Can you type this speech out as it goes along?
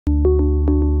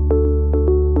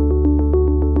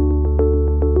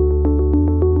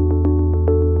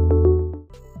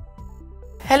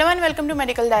Hello and welcome to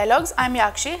Medical Dialogues. I'm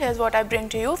Yakshi. Here's what I bring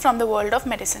to you from the world of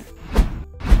medicine.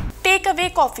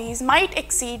 Takeaway coffees might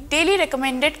exceed daily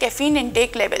recommended caffeine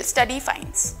intake levels, study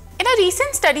finds. In a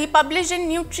recent study published in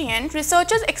Nutrient,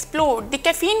 researchers explored the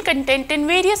caffeine content in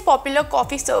various popular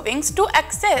coffee servings to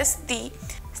assess the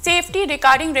safety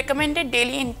regarding recommended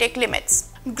daily intake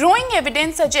limits. Growing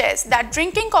evidence suggests that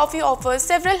drinking coffee offers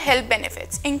several health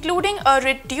benefits, including a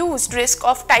reduced risk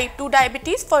of type 2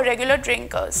 diabetes for regular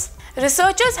drinkers.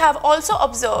 Researchers have also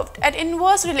observed an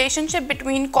inverse relationship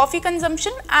between coffee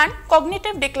consumption and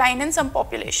cognitive decline in some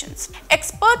populations.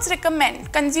 Experts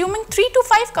recommend consuming 3 to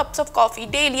 5 cups of coffee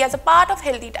daily as a part of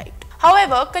healthy diet.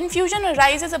 However, confusion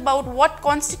arises about what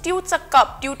constitutes a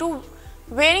cup due to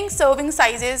varying serving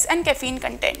sizes and caffeine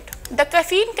content. The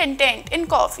caffeine content in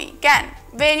coffee can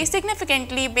vary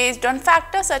significantly based on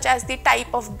factors such as the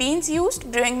type of beans used,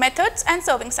 brewing methods, and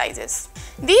serving sizes.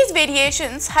 These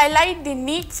variations highlight the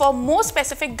need for more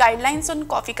specific guidelines on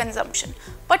coffee consumption,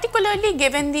 particularly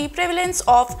given the prevalence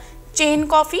of chain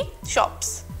coffee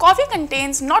shops. Coffee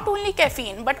contains not only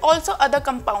caffeine but also other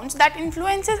compounds that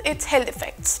influences its health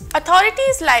effects.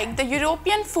 Authorities like the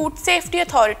European Food Safety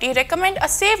Authority recommend a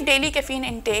safe daily caffeine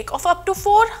intake of up to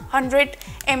 400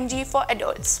 mg for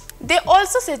adults. They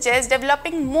also suggest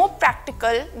developing more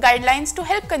practical guidelines to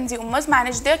help consumers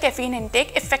manage their caffeine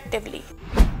intake effectively.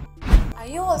 Are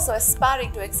you also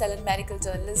aspiring to excel in medical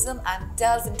journalism and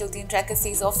delve into the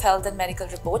intricacies of health and medical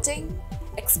reporting?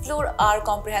 Explore our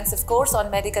comprehensive course on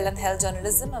medical and health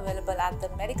journalism available at the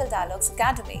Medical Dialogues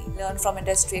Academy. Learn from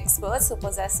industry experts who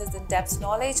possesses in-depth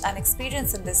knowledge and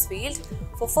experience in this field.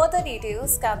 For further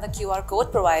details, scan the QR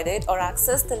code provided or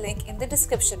access the link in the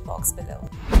description box below.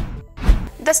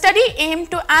 The study aimed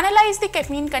to analyze the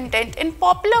caffeine content in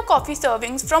popular coffee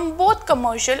servings from both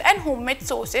commercial and homemade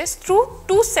sources through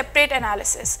two separate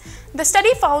analyses. The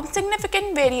study found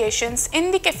significant variations in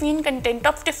the caffeine content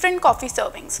of different coffee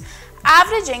servings,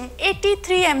 averaging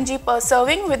 83 mg per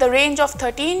serving with a range of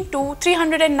 13 to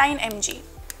 309 mg.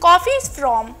 Coffees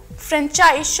from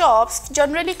franchise shops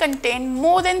generally contain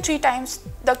more than 3 times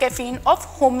the caffeine of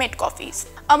homemade coffees.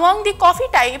 Among the coffee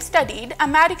types studied,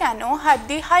 Americano had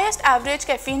the highest average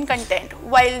caffeine content,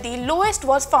 while the lowest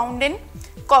was found in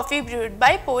coffee brewed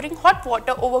by pouring hot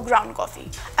water over ground coffee.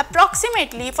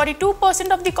 Approximately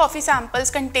 42% of the coffee samples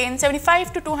contain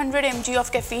 75 to 200 mg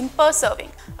of caffeine per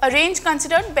serving, a range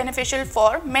considered beneficial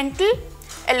for mental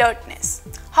alertness.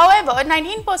 However,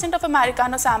 19% of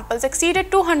Americano samples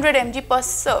exceeded 200 mg per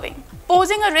serving,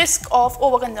 posing a risk of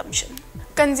overconsumption.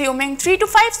 Consuming 3 to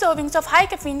 5 servings of high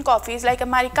caffeine coffees like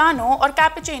Americano or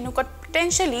Cappuccino could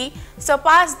potentially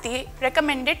surpass the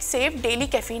recommended safe daily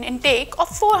caffeine intake of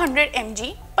 400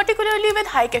 mg, particularly with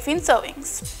high caffeine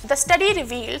servings. The study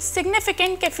revealed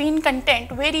significant caffeine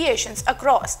content variations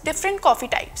across different coffee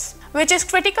types, which is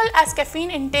critical as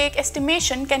caffeine intake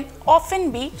estimation can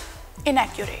often be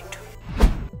inaccurate.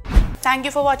 Thank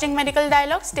you for watching Medical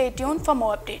Dialogues. Stay tuned for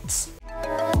more updates.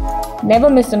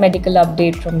 Never miss a medical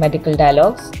update from Medical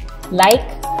Dialogues. Like,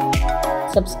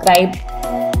 subscribe,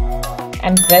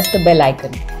 and press the bell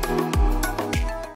icon.